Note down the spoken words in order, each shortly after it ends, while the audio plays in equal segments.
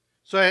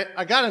So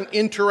I got an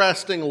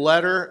interesting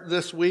letter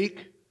this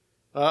week,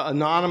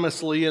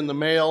 anonymously in the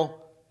mail.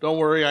 Don't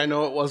worry, I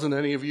know it wasn't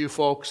any of you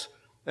folks.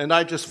 And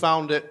I just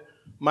found it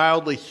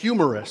mildly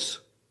humorous.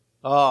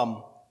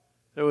 It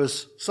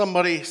was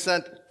somebody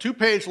sent a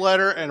 2-page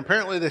letter, and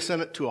apparently they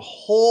sent it to a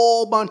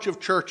whole bunch of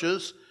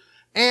churches.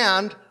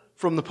 And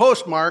from the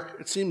postmark,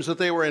 it seems that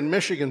they were in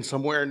Michigan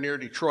somewhere near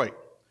Detroit.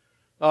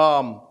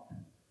 And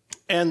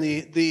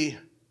the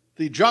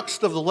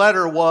juxt of the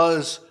letter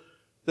was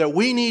that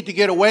we need to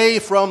get away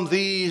from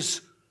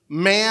these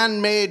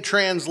man-made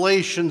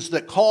translations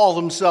that call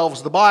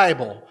themselves the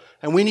Bible.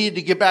 And we need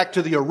to get back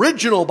to the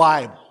original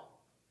Bible,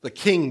 the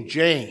King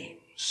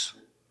James.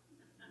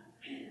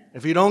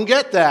 If you don't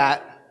get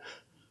that,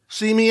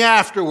 see me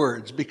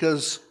afterwards,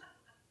 because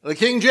the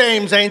King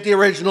James ain't the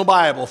original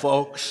Bible,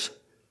 folks.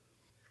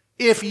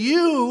 If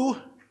you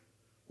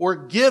were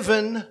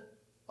given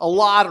a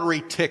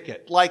lottery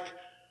ticket, like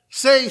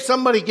say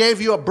somebody gave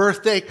you a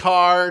birthday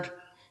card,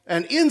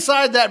 and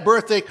inside that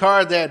birthday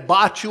card they had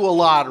bought you a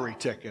lottery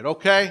ticket,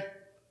 okay?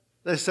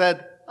 They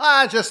said,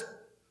 just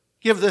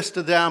give this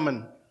to them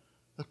and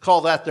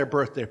call that their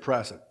birthday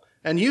present.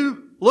 And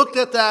you looked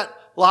at that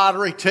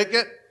lottery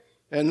ticket,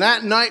 and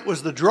that night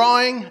was the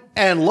drawing,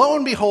 and lo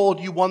and behold,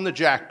 you won the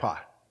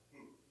jackpot.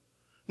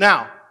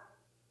 Now,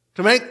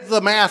 to make the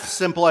math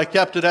simple, I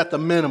kept it at the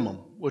minimum,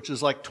 which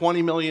is like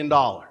 $20 million,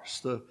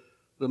 the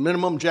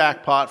minimum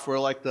jackpot for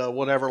like the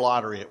whatever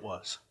lottery it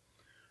was.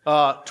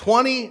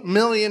 $20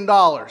 million.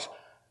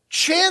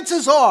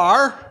 Chances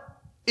are,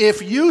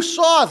 if you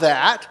saw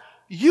that,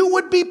 you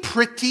would be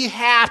pretty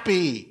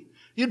happy.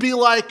 You'd be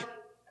like,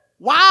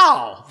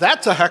 wow,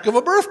 that's a heck of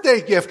a birthday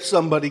gift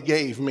somebody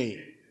gave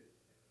me.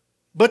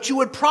 But you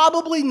would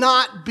probably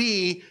not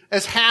be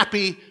as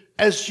happy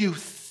as you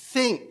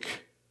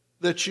think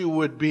that you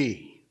would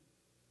be.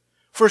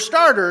 For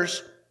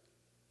starters,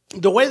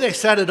 the way they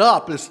set it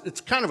up is it's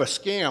kind of a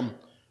scam.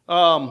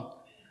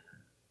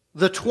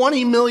 The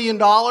 $20 million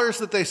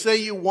that they say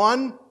you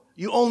won,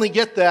 you only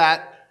get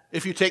that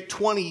if you take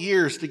 20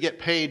 years to get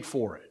paid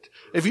for it.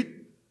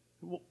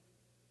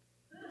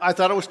 I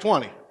thought it was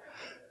 20.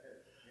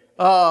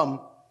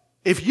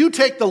 If you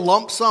take the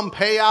lump sum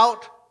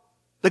payout,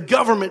 the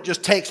government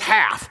just takes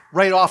half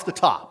right off the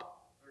top.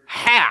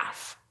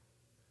 Half.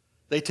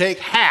 They take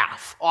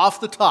half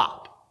off the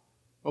top.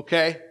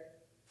 Okay?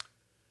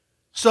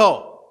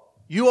 So,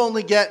 you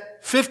only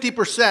get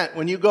 50%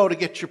 when you go to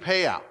get your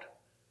payout.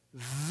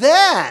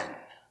 Then,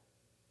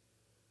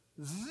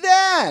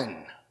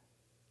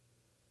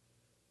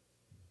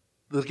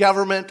 the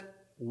government,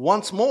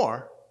 once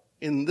more,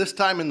 this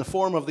time in the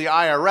form of the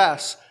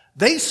IRS,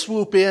 they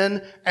swoop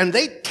in and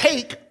they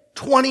take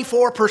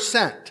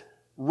 24%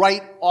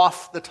 right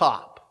off the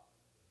top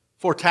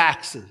for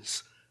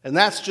taxes. And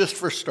that's just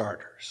for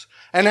starters.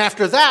 And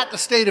after that, the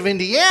state of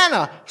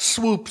Indiana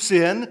swoops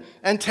in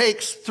and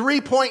takes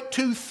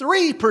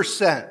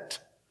 3.23%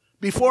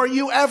 before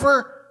you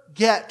ever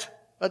get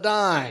a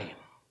dime.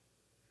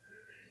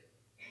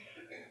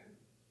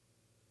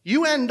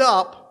 You end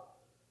up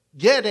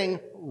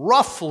getting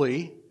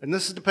roughly, and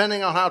this is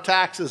depending on how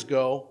taxes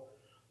go,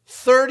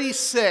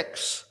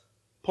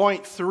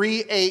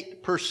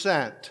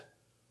 36.38%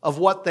 of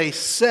what they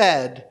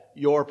said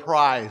your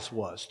prize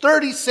was.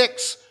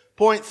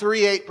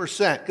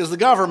 36.38%, because the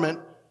government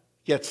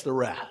gets the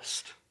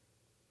rest.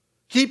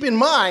 Keep in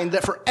mind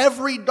that for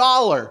every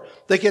dollar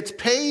that gets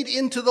paid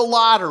into the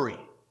lottery,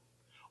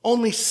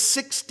 only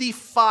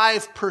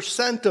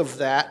 65% of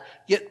that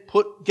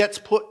gets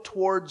put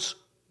towards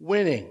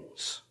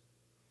winnings.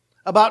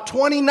 About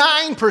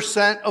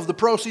 29% of the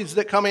proceeds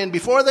that come in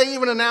before they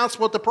even announce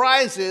what the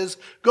prize is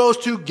goes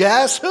to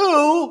guess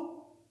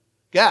who?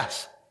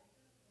 Guess.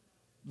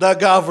 The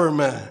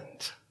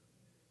government.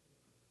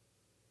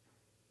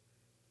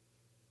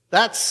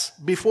 That's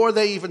before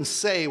they even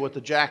say what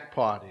the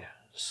jackpot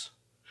is.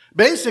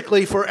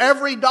 Basically, for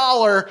every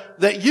dollar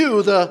that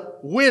you, the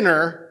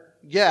winner,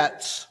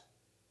 gets,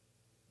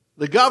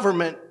 the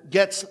government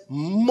gets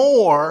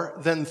more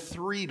than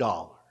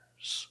 $3.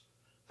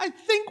 I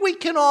think we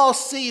can all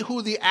see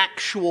who the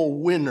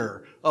actual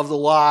winner of the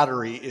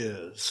lottery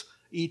is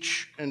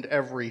each and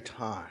every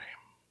time.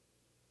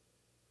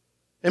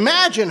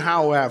 Imagine,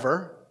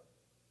 however,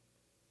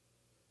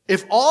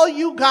 if all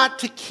you got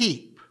to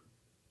keep,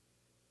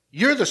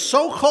 you're the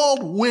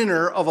so-called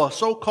winner of a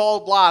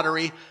so-called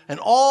lottery, and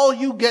all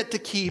you get to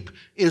keep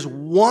is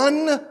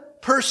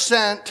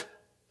 1%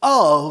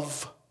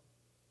 of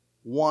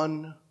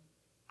 1%.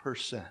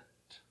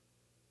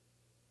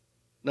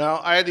 Now,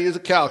 I had to use a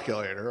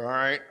calculator, all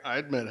right? I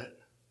admit it.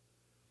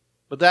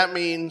 But that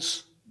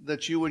means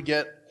that you would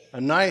get a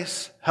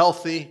nice,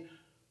 healthy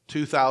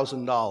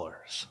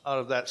 $2,000 out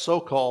of that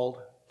so-called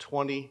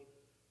 $20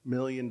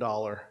 million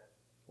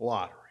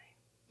lottery.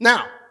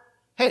 Now,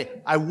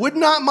 hey, I would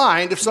not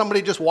mind if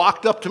somebody just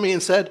walked up to me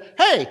and said,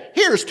 hey,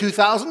 here's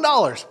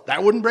 $2,000.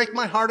 That wouldn't break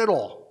my heart at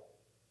all.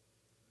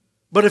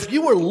 But if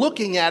you were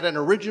looking at an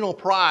original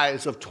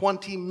prize of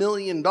 $20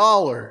 million,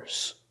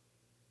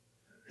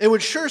 it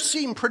would sure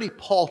seem pretty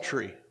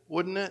paltry,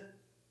 wouldn't it?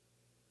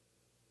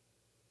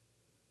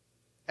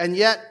 And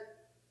yet,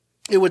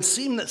 it would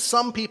seem that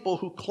some people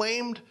who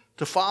claimed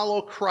to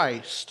follow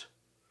Christ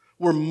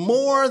were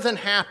more than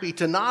happy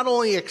to not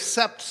only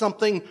accept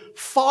something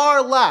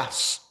far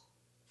less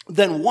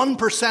than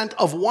 1%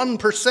 of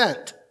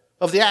 1%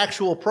 of the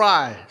actual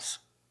prize,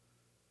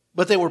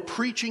 but they were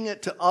preaching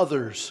it to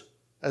others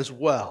as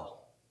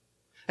well.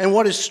 And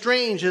what is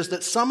strange is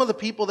that some of the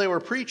people they were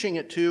preaching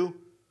it to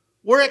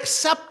were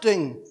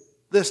accepting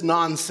this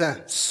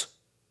nonsense.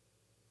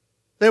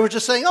 They were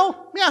just saying,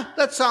 oh, yeah,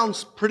 that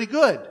sounds pretty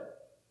good.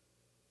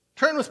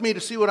 Turn with me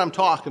to see what I'm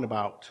talking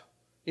about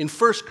in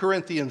 1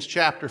 Corinthians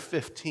chapter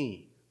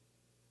 15.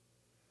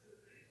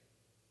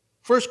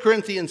 1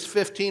 Corinthians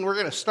 15, we're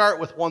going to start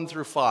with 1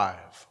 through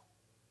 5.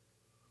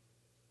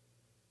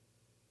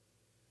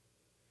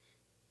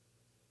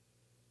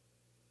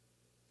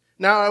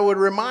 Now I would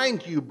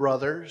remind you,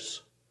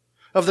 brothers,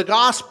 of the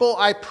gospel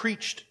I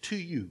preached to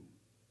you,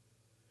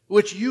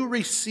 which you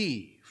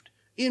received,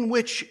 in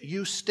which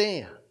you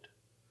stand,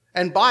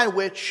 and by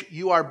which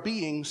you are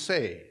being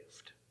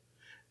saved,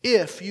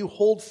 if you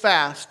hold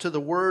fast to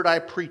the word I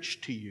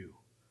preached to you,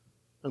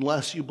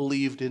 unless you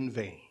believed in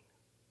vain.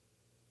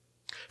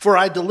 For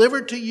I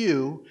delivered to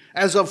you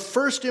as of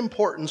first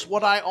importance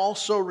what I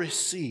also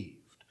received,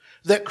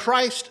 that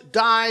Christ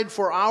died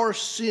for our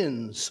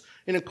sins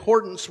in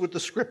accordance with the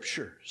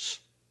Scriptures,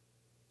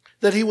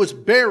 that he was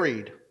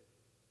buried,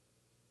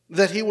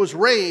 that he was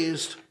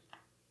raised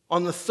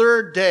on the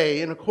third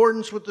day in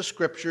accordance with the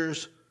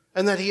Scriptures,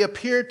 and that he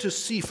appeared to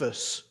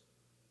Cephas,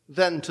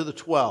 then to the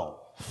 12.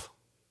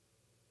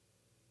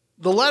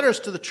 The letters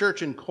to the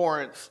church in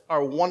Corinth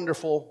are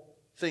wonderful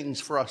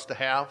things for us to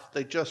have.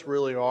 They just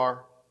really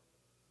are.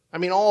 I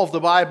mean, all of the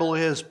Bible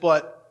is,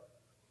 but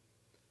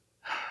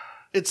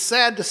it's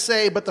sad to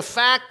say, but the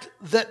fact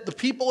that the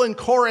people in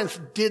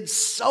Corinth did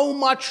so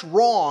much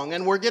wrong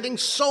and were getting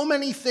so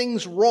many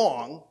things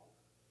wrong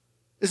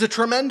is a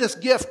tremendous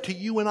gift to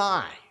you and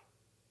I.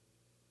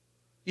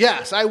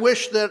 Yes, I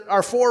wish that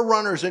our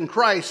forerunners in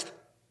Christ,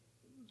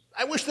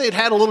 I wish they'd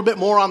had a little bit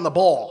more on the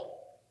ball.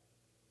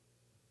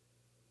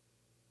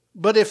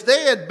 But if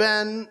they had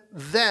been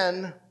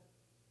then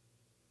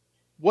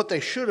what they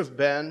should have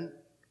been,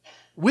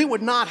 we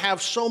would not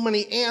have so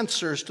many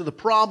answers to the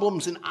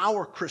problems in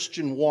our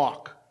Christian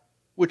walk,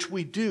 which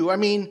we do. I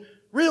mean,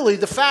 really,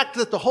 the fact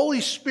that the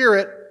Holy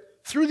Spirit,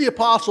 through the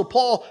Apostle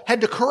Paul,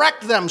 had to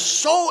correct them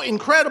so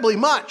incredibly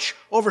much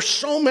over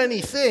so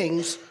many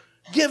things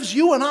gives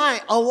you and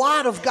I a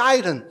lot of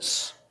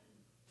guidance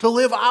to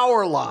live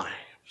our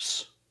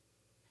lives.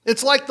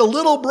 It's like the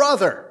little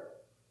brother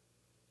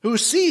who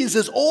sees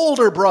his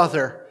older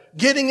brother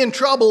getting in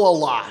trouble a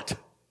lot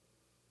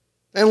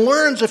and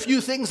learns a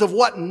few things of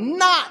what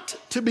not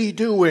to be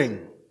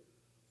doing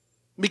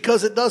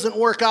because it doesn't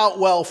work out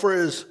well for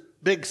his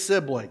big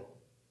sibling.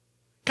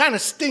 Kind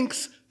of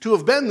stinks to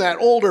have been that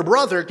older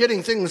brother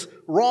getting things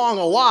wrong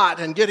a lot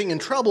and getting in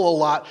trouble a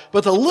lot,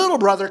 but the little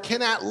brother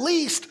can at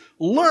least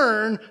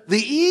learn the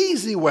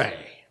easy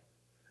way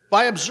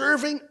by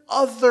observing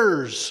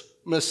others'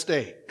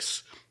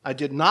 mistakes. I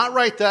did not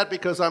write that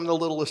because I'm the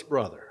littlest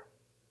brother.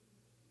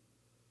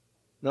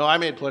 No, I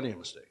made plenty of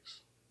mistakes.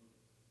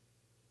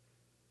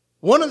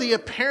 One of the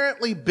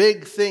apparently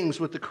big things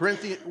with the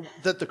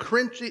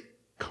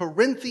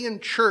Corinthian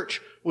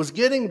church was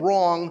getting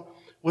wrong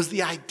was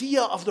the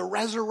idea of the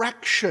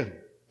resurrection.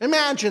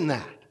 Imagine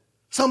that.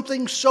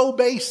 Something so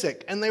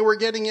basic, and they were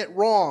getting it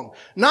wrong.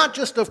 Not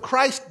just of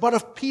Christ, but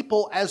of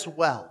people as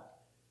well.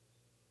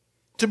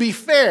 To be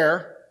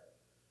fair,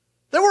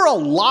 there were a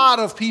lot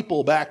of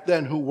people back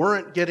then who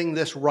weren't getting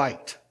this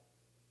right.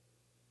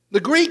 The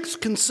Greeks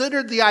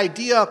considered the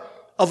idea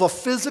of a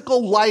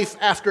physical life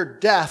after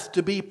death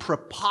to be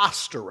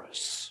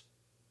preposterous.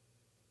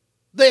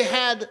 They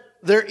had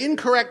their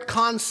incorrect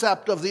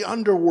concept of the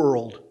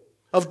underworld,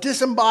 of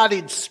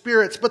disembodied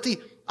spirits, but the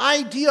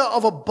idea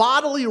of a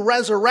bodily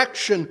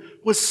resurrection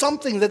was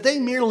something that they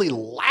merely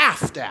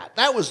laughed at.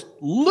 That was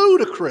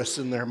ludicrous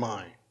in their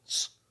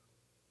minds.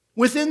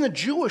 Within the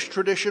Jewish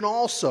tradition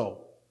also,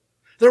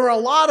 there were a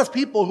lot of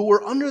people who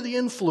were under the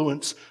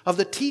influence of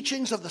the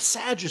teachings of the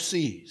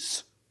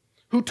Sadducees,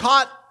 who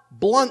taught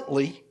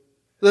bluntly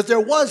that there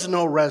was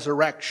no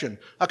resurrection,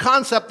 a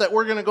concept that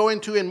we're going to go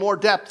into in more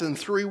depth in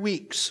 3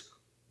 weeks.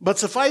 But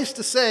suffice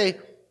to say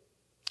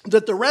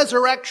that the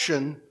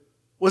resurrection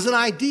was an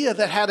idea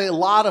that had a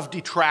lot of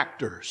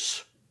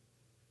detractors.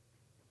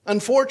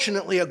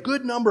 Unfortunately, a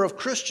good number of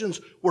Christians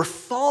were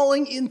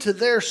falling into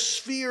their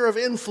sphere of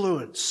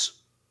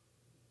influence,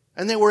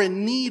 and they were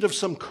in need of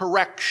some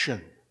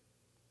correction.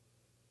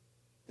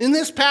 In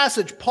this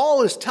passage,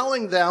 Paul is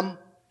telling them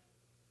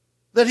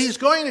that he's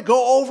going to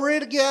go over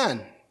it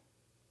again.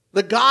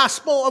 The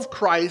gospel of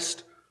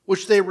Christ,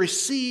 which they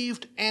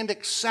received and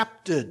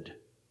accepted.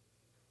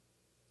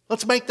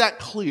 Let's make that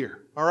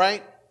clear, all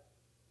right?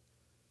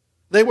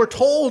 They were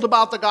told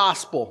about the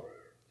gospel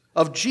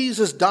of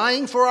Jesus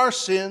dying for our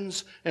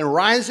sins and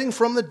rising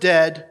from the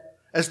dead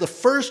as the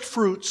first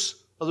fruits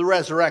of the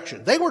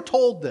resurrection. They were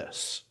told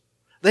this.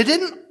 They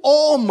didn't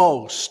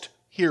almost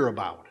hear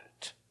about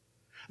it.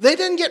 They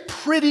didn't get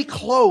pretty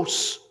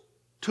close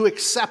to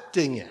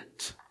accepting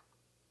it.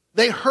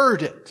 They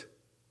heard it.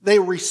 They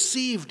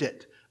received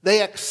it.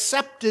 They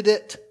accepted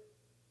it.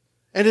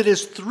 And it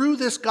is through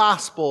this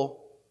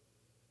gospel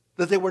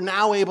that they were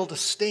now able to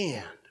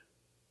stand.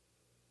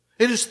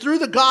 It is through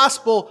the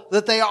gospel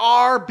that they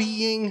are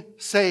being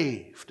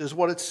saved, is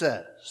what it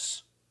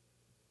says.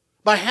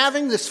 By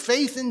having this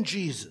faith in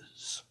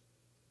Jesus.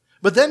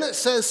 But then it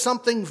says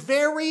something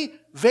very,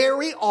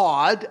 very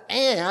odd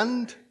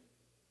and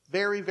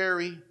very,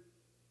 very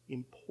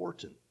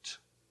important.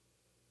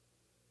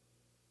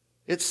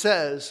 It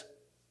says,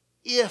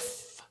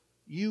 if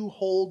you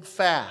hold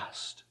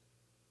fast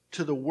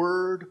to the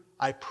word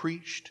I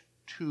preached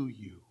to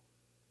you,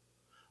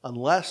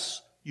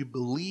 unless you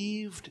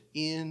believed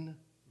in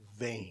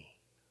vain.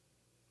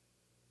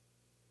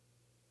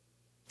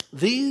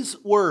 These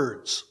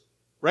words,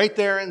 right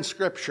there in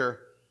Scripture,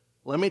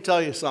 let me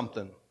tell you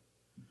something.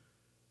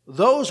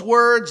 Those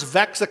words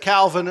vex a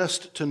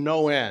Calvinist to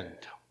no end.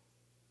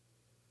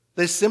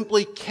 They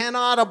simply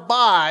cannot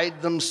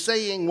abide them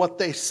saying what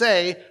they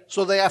say,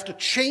 so they have to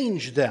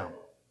change them.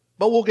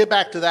 But we'll get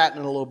back to that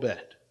in a little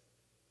bit.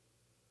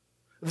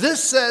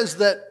 This says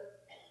that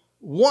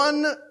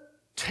one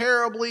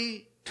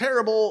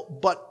terrible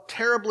but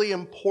terribly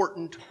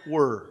important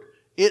word.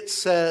 It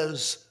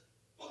says,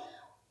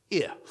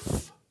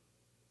 if.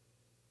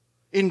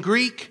 In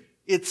Greek,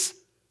 it's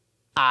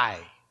I,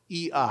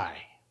 E-I.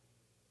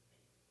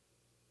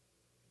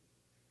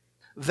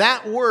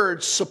 That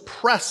word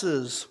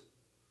suppresses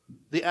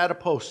the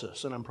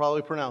adiposis, and I'm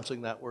probably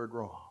pronouncing that word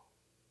wrong.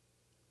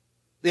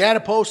 The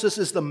adiposis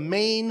is the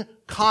main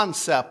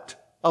concept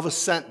of a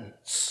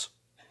sentence.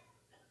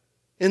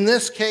 In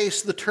this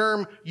case, the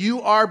term,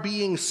 you are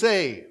being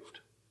saved.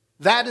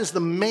 That is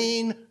the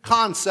main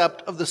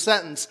concept of the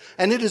sentence.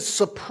 And it is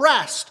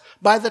suppressed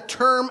by the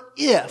term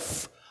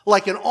if,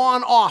 like an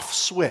on-off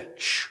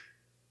switch.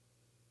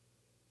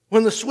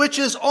 When the switch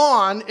is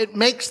on, it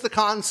makes the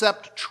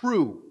concept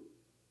true.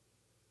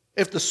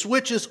 If the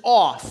switch is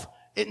off,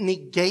 it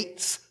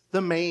negates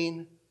the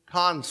main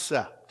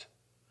concept.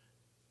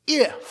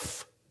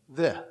 If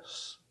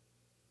this.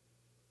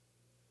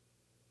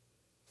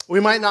 We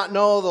might not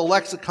know the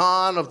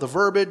lexicon of the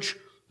verbiage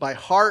by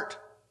heart,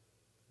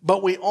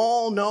 but we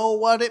all know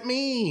what it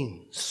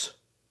means.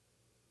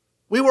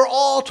 We were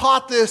all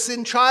taught this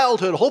in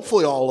childhood.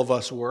 Hopefully all of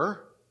us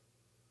were.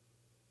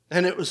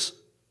 And it was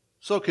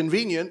so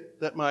convenient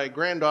that my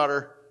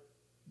granddaughter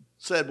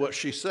said what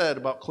she said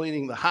about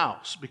cleaning the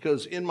house,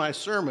 because in my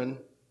sermon,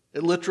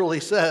 it literally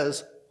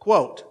says,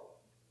 quote,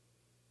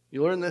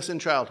 you learn this in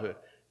childhood,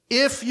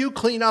 if you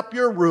clean up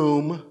your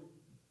room,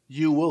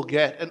 you will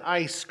get an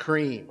ice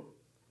cream.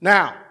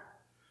 Now,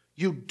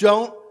 you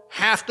don't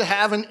have to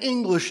have an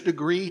English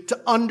degree to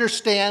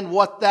understand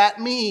what that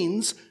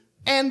means,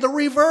 and the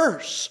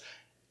reverse.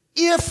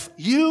 If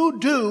you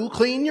do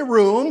clean your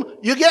room,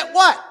 you get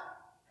what?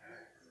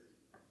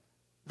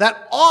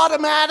 That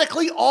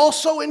automatically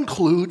also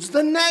includes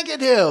the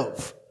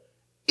negative.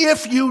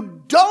 If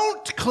you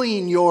don't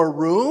clean your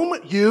room,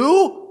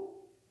 you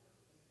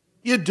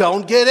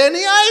don't get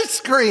any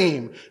ice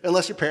cream,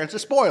 unless your parents are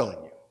spoiling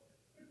you.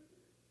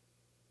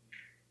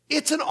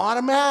 It's an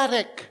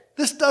automatic.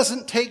 This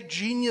doesn't take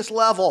genius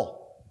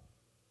level.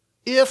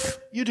 If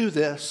you do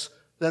this,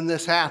 then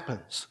this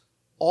happens.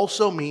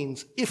 Also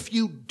means if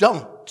you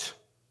don't,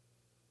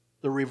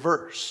 the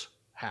reverse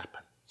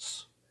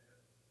happens.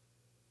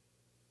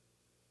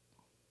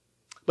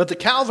 But the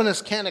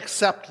Calvinists can't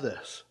accept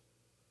this.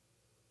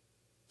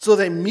 So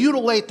they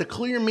mutilate the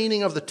clear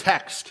meaning of the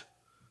text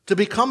to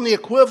become the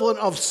equivalent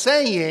of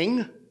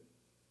saying,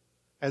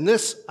 and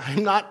this,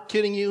 I'm not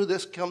kidding you,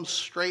 this comes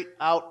straight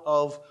out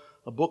of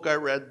a book I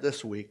read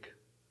this week.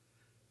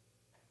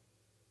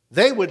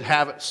 They would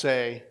have it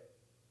say,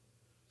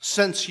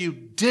 since you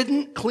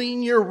didn't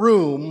clean your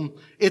room,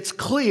 it's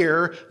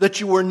clear that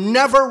you were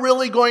never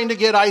really going to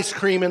get ice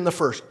cream in the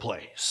first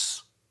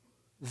place.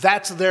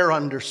 That's their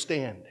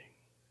understanding.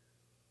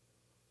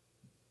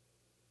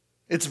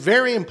 It's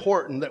very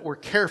important that we're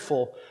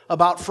careful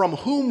about from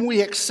whom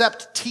we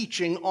accept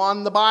teaching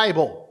on the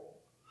Bible.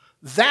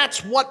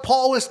 That's what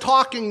Paul is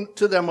talking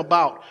to them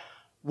about.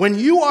 When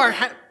you are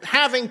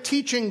having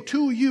teaching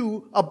to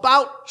you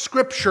about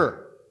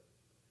Scripture,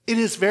 it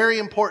is very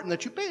important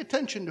that you pay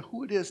attention to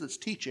who it is that's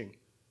teaching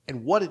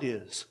and what it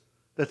is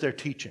that they're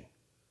teaching.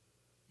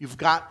 You've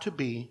got to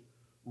be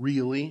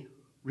really,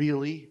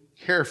 really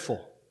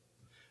careful.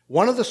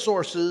 One of the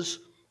sources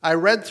I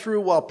read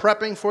through while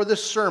prepping for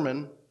this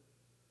sermon,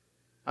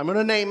 I'm going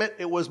to name it.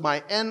 It was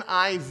my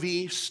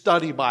NIV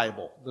study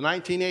Bible, the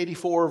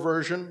 1984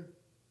 version.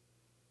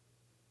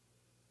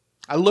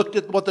 I looked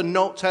at what the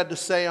notes had to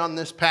say on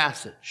this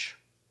passage.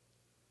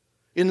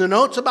 In the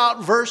notes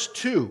about verse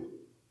 2,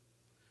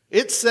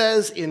 it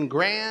says in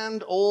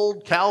grand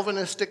old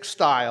Calvinistic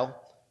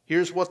style,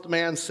 here's what the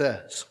man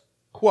says,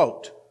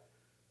 quote,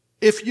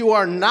 if you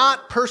are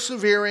not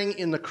persevering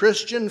in the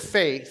Christian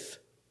faith,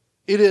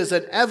 it is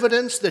an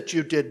evidence that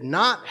you did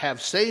not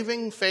have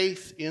saving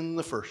faith in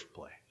the first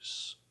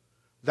place.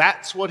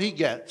 That's what he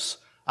gets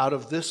out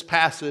of this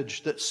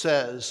passage that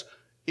says,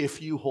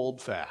 if you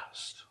hold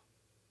fast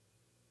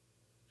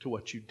to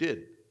what you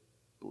did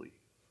believe.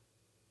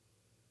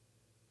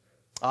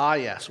 Ah,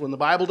 yes, when the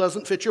Bible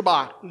doesn't fit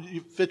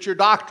your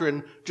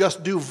doctrine,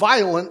 just do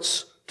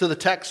violence to the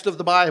text of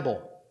the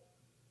Bible.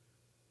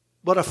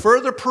 But a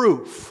further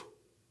proof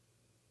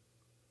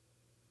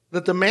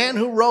that the man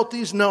who wrote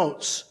these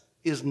notes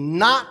is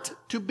not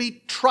to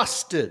be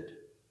trusted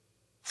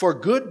for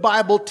good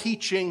Bible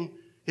teaching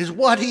is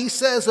what he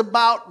says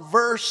about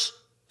verse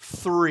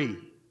 3.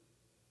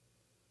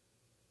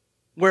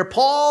 Where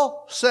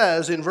Paul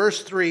says in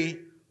verse 3,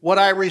 what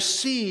I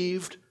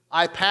received,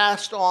 I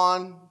passed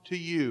on to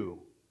you.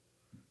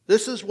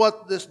 This is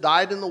what this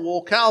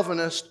dyed-in-the-wool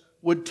Calvinist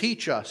would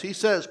teach us. He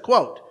says,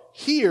 quote,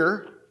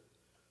 here,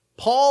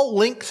 Paul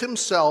links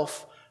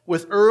himself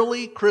with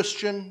early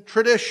Christian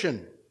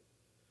tradition.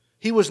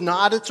 He was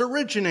not its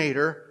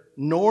originator,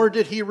 nor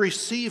did he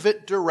receive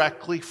it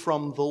directly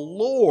from the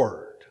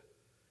Lord.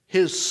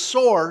 His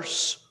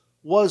source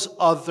was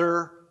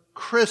other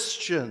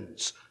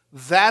Christians.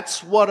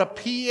 That's what a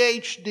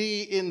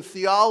PhD in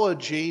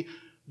theology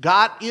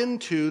got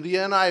into the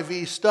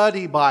NIV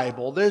Study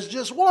Bible. There's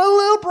just one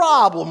little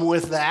problem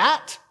with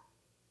that.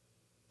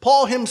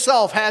 Paul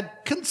himself had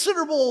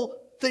considerable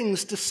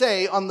things to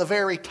say on the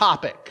very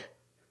topic.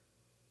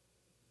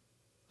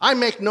 I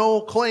make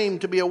no claim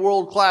to be a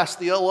world-class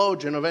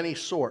theologian of any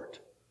sort.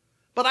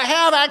 But I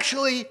have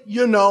actually,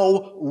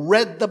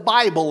 read the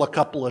Bible a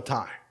couple of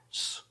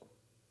times.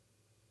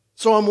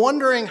 So I'm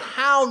wondering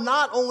how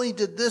not only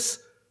did this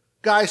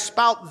guy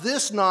spout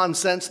this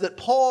nonsense that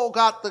Paul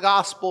got the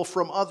gospel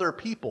from other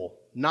people,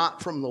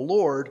 not from the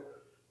Lord,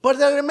 but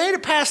that it made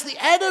it past the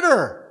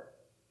editor.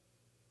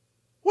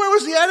 Where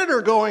was the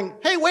editor going,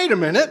 hey, wait a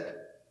minute,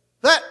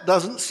 that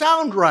doesn't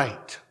sound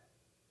right?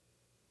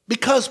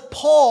 Because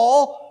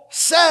Paul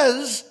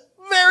says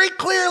very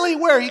clearly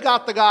where he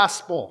got the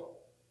gospel.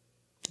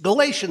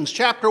 Galatians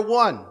chapter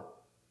 1,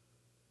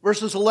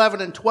 verses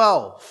 11 and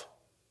 12.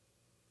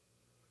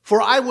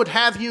 For I would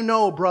have you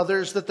know,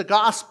 brothers, that the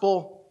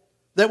gospel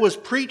that was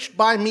preached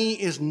by me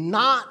is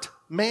not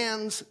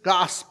man's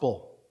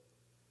gospel.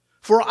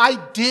 For I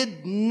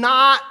did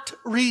not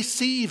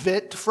receive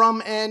it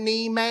from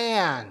any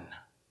man,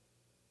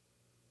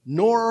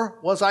 nor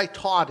was I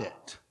taught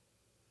it,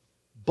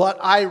 but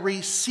I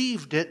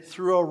received it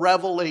through a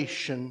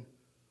revelation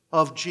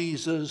of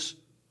Jesus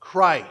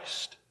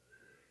Christ.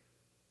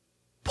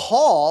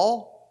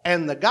 Paul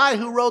and the guy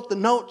who wrote the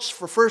notes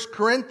for 1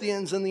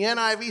 Corinthians in the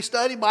NIV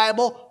Study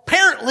Bible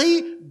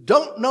apparently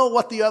don't know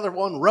what the other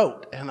one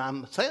wrote. And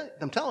I'm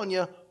telling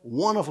you,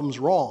 one of them's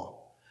wrong.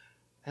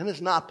 And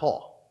it's not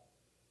Paul.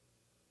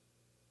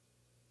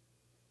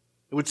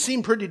 It would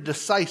seem pretty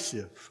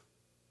decisive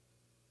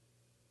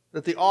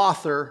that the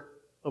author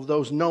of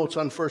those notes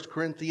on 1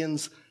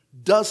 Corinthians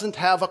doesn't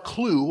have a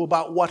clue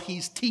about what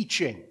he's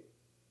teaching.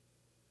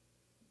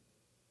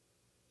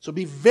 So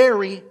be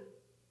very,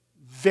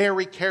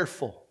 very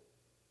careful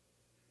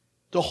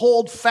to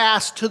hold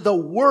fast to the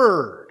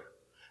Word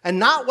and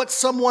not what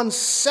someone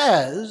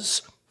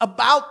says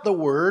about the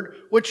Word,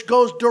 which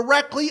goes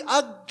directly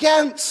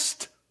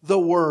against the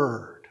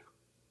Word.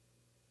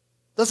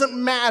 Doesn't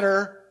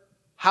matter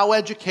how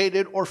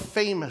educated or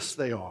famous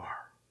they are.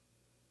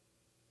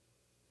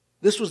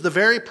 This was the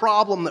very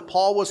problem that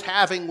Paul was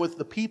having with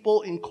the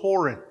people in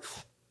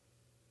Corinth.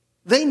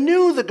 They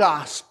knew the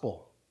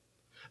gospel.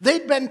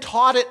 They'd been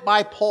taught it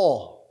by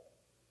Paul.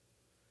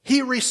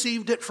 He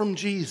received it from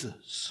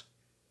Jesus.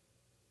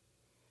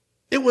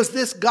 It was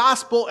this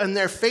gospel and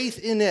their faith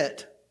in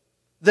it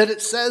that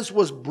it says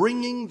was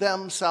bringing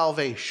them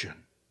salvation.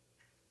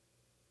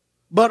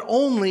 But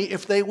only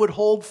if they would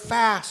hold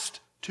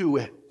fast to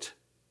it.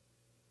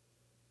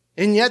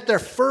 And yet their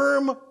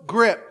firm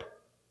grip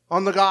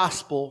on the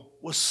gospel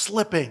was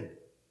slipping.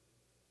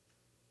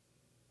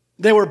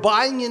 They were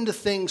buying into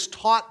things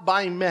taught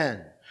by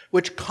men,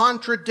 which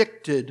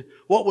contradicted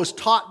what was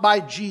taught by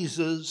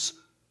Jesus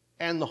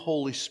and the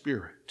Holy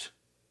Spirit.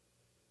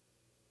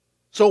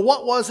 So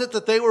what was it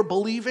that they were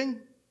believing?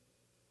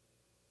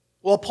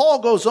 Well, Paul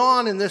goes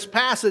on in this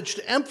passage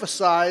to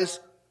emphasize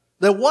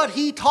that what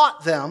he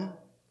taught them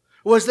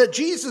was that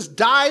Jesus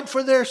died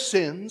for their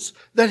sins,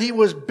 that he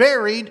was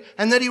buried,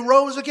 and that he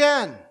rose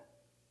again.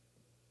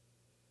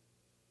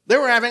 They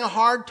were having a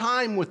hard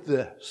time with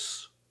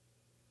this.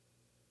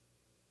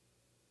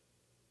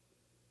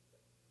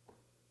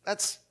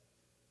 That's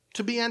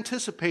to be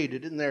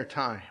anticipated in their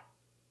time.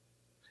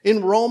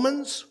 In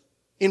Romans,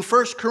 in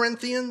 1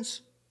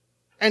 Corinthians,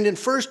 and in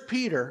 1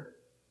 Peter,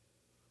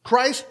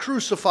 Christ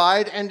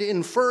crucified and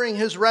inferring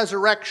his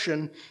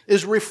resurrection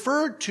is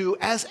referred to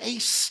as a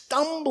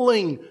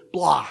stumbling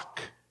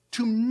block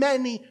to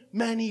many,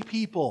 many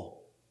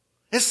people.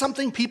 It's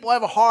something people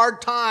have a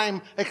hard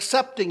time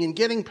accepting and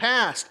getting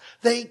past.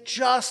 They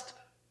just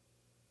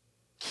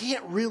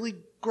can't really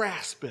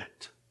grasp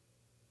it.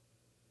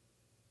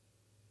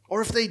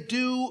 Or if they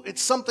do,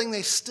 it's something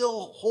they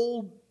still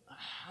hold.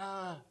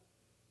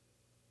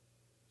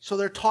 So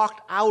they're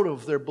talked out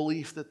of their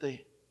belief that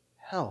they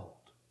upheld.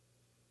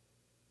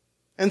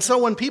 And so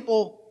when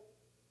people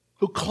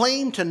who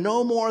claim to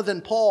know more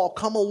than Paul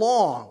come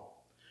along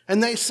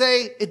and they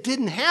say it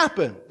didn't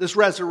happen, this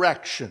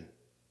resurrection,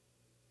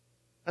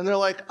 and they're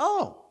like,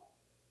 oh,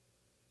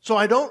 so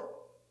I don't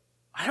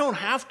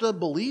have to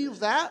believe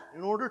that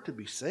in order to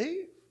be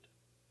saved?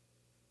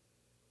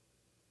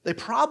 They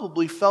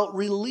probably felt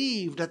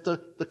relieved at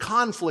the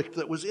conflict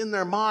that was in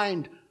their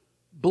mind,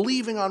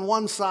 believing on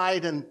one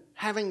side and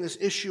having this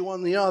issue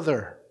on the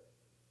other.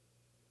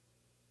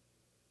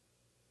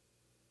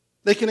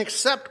 They can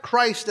accept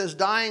Christ as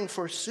dying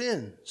for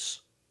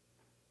sins,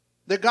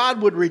 that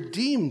God would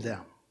redeem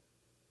them,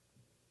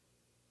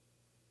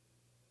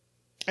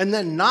 and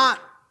then not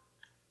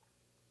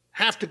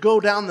have to go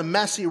down the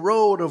messy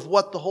road of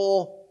what the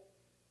whole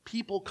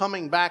people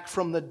coming back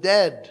from the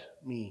dead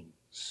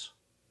means,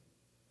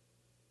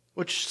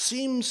 which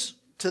seems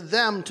to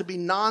them to be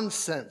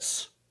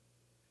nonsense,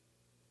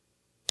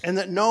 and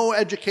that no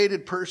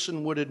educated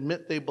person would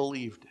admit they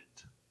believed it.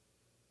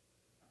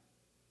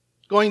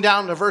 Going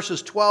down to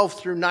verses 12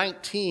 through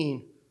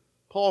 19,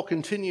 Paul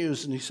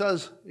continues and he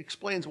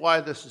explains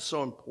why this is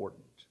so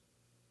important.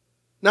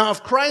 Now,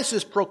 if Christ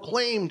is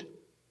proclaimed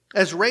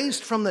as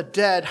raised from the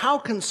dead, how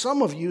can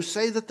some of you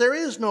say that there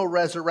is no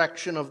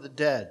resurrection of the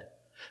dead?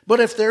 But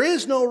if there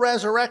is no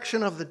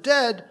resurrection of the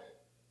dead,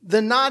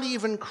 then not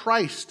even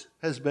Christ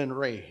has been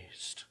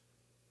raised.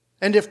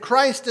 And if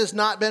Christ has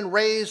not been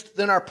raised,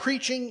 then our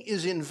preaching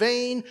is in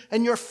vain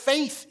and your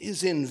faith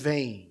is in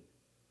vain.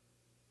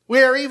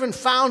 We are even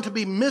found to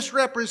be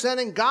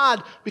misrepresenting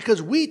God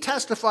because we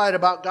testified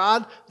about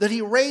God that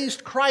he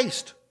raised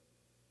Christ,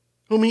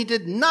 whom he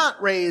did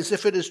not raise,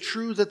 if it is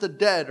true that the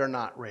dead are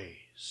not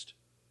raised.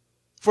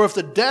 For if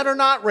the dead are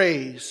not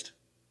raised,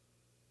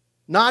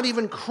 not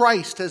even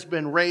Christ has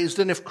been raised.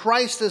 And if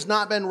Christ has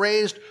not been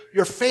raised,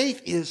 your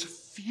faith is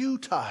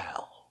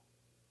futile,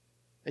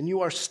 and you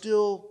are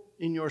still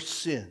in your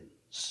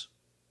sins.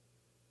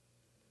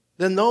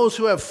 Then those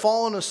who have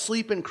fallen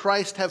asleep in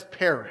Christ have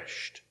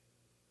perished.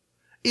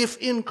 If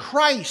in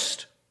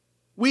Christ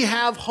we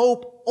have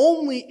hope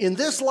only in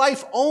this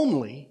life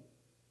only,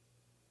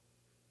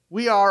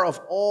 we are of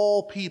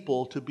all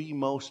people to be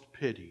most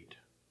pitied.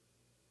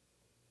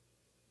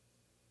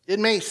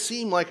 It may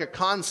seem like a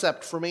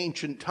concept from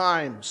ancient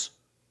times,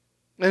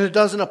 and it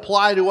doesn't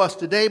apply to us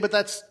today, but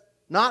that's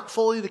not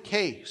fully the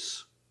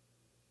case.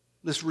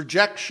 This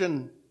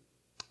rejection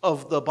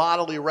of the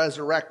bodily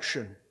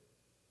resurrection.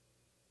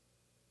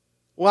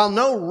 While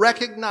no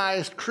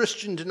recognized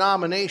Christian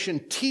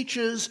denomination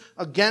teaches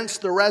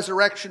against the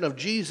resurrection of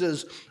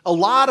Jesus, a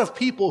lot of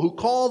people who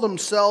call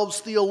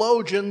themselves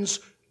theologians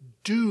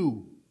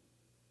do.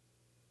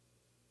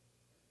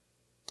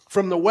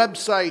 From the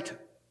website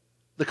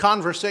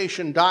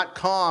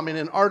theconversation.com, in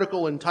an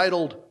article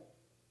entitled,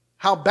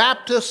 "How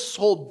Baptists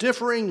Hold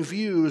Differing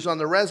Views on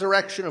the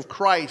Resurrection of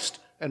Christ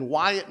and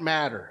Why It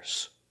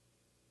Matters."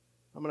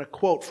 I'm going to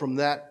quote from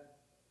that.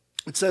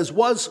 It says,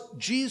 "Was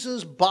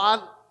Jesus'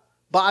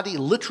 body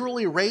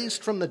literally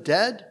raised from the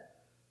dead?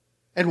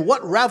 And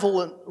what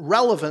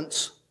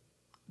relevance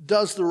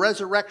does the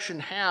resurrection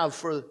have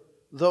for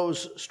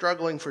those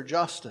struggling for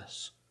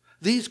justice?"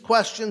 These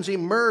questions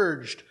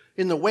emerged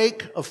in the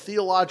wake of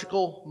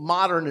theological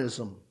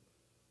modernism,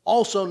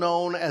 also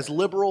known as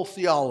liberal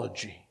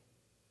theology.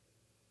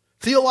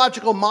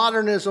 Theological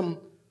modernism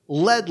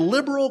led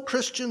liberal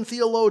Christian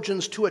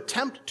theologians to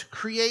attempt to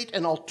create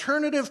an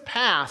alternative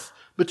path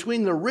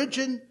between the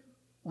rigid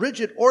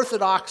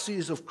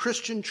orthodoxies of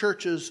Christian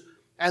churches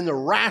and the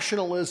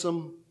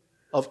rationalism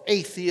of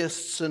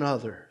atheists and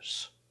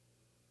others.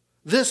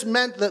 This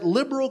meant that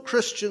liberal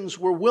Christians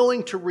were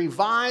willing to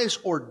revise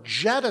or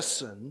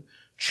jettison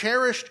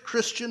cherished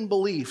Christian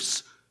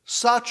beliefs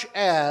such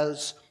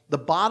as the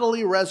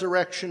bodily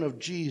resurrection of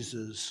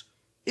Jesus,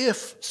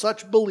 if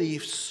such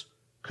beliefs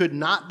could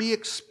not be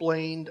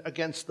explained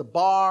against the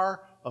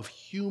bar of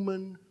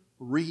human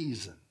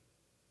reason.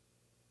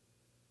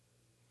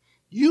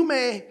 You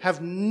may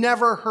have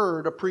never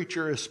heard a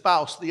preacher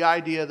espouse the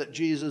idea that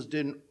Jesus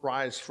didn't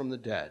rise from the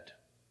dead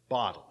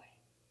bodily.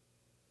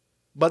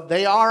 But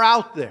they are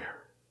out there.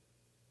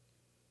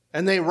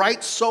 And they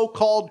write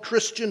so-called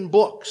Christian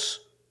books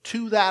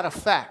to that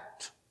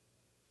effect.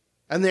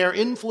 And they are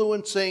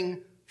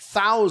influencing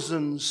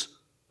thousands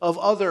of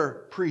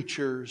other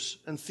preachers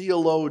and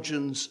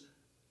theologians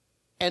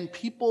and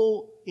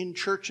people in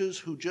churches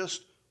who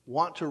just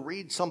want to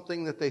read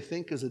something that they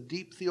think is a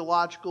deep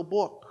theological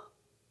book.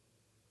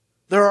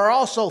 There are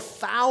also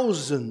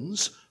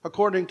thousands,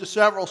 according to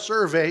several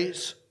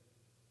surveys,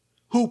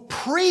 who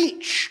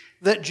preach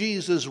that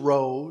Jesus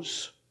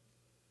rose,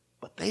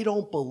 but they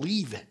don't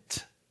believe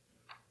it.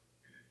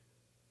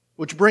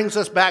 Which brings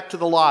us back to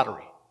the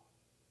lottery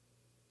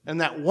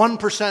and that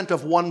 1%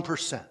 of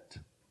 1%.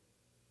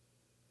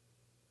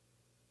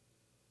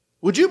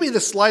 Would you be the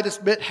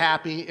slightest bit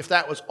happy if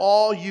that was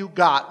all you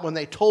got when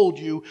they told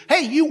you,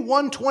 hey, you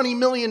won $20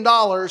 million,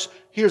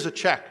 here's a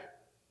check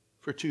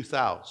for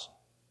 $2,000?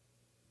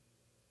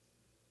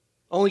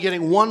 Only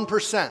getting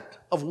 1%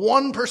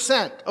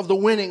 of the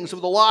winnings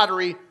of the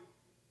lottery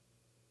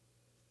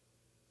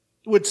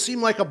It would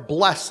seem like a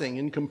blessing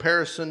in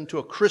comparison to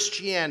a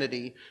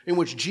Christianity in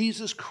which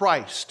Jesus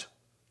Christ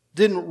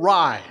didn't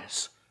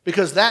rise,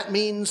 because that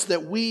means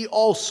that we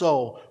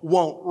also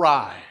won't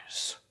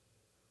rise.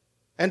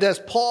 And as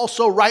Paul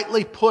so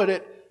rightly put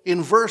it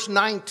in verse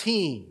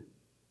 19,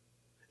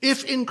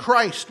 if in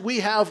Christ we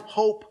have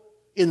hope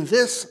in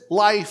this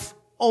life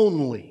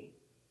only,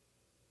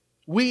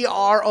 we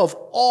are of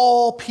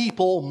all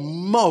people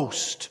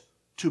most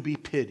to be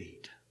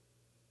pitied.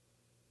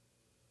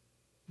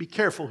 Be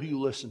careful who you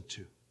listen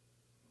to.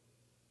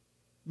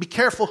 Be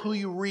careful who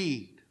you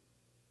read.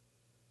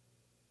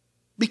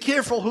 Be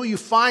careful who you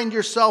find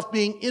yourself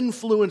being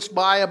influenced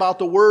by about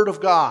the Word of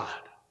God.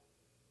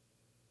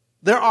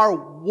 There are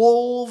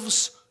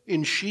wolves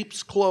in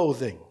sheep's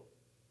clothing,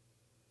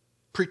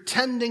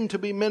 pretending to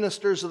be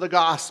ministers of the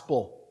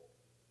gospel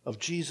of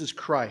Jesus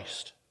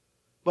Christ,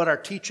 but are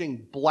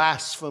teaching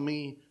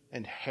blasphemy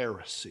and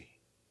heresy.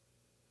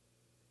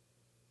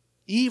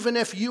 Even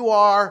if you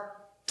are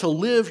to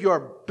live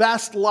your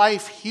best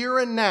life here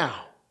and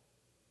now,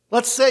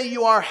 let's say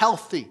you are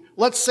healthy,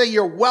 let's say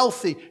you're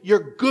wealthy,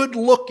 you're good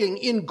looking,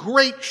 in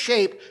great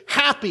shape,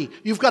 happy,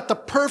 you've got the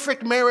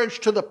perfect marriage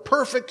to the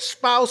perfect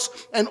spouse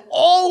and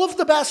all of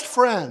the best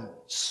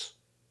friends,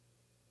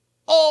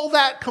 all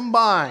that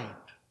combined,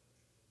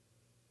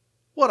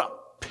 what a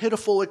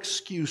pitiful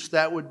excuse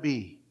that would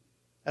be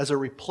as a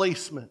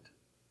replacement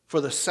for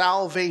the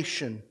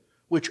salvation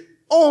which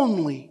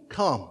only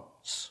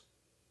comes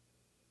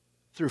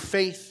through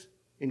faith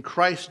in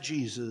Christ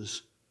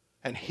Jesus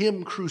and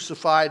Him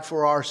crucified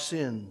for our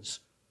sins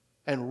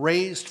and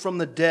raised from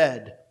the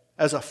dead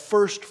as a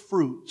first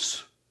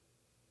fruits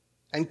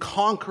and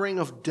conquering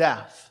of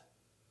death,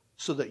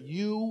 so that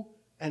you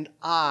and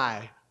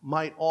I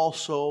might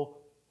also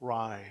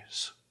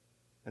rise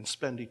and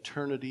spend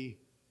eternity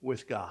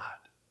with God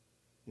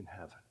in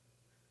heaven.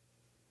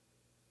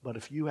 But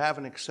if you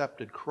haven't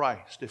accepted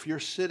Christ, if you're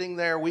sitting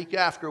there week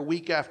after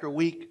week after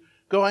week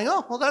going,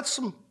 oh, well, that's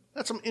some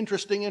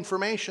interesting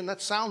information,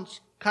 that sounds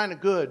kind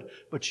of good,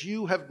 but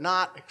you have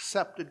not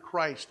accepted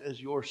Christ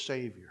as your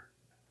Savior,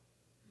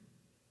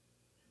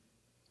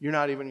 you're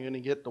not even going to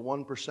get the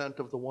 1%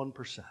 of the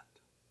 1%.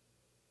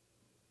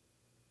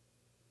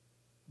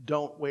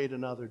 Don't wait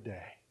another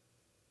day.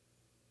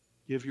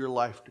 Give your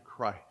life to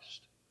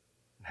Christ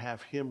and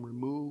have Him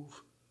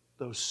remove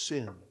those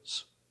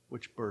sins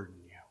which burden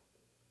you.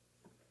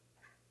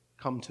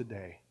 Come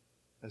today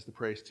as the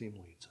praise team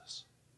leads us.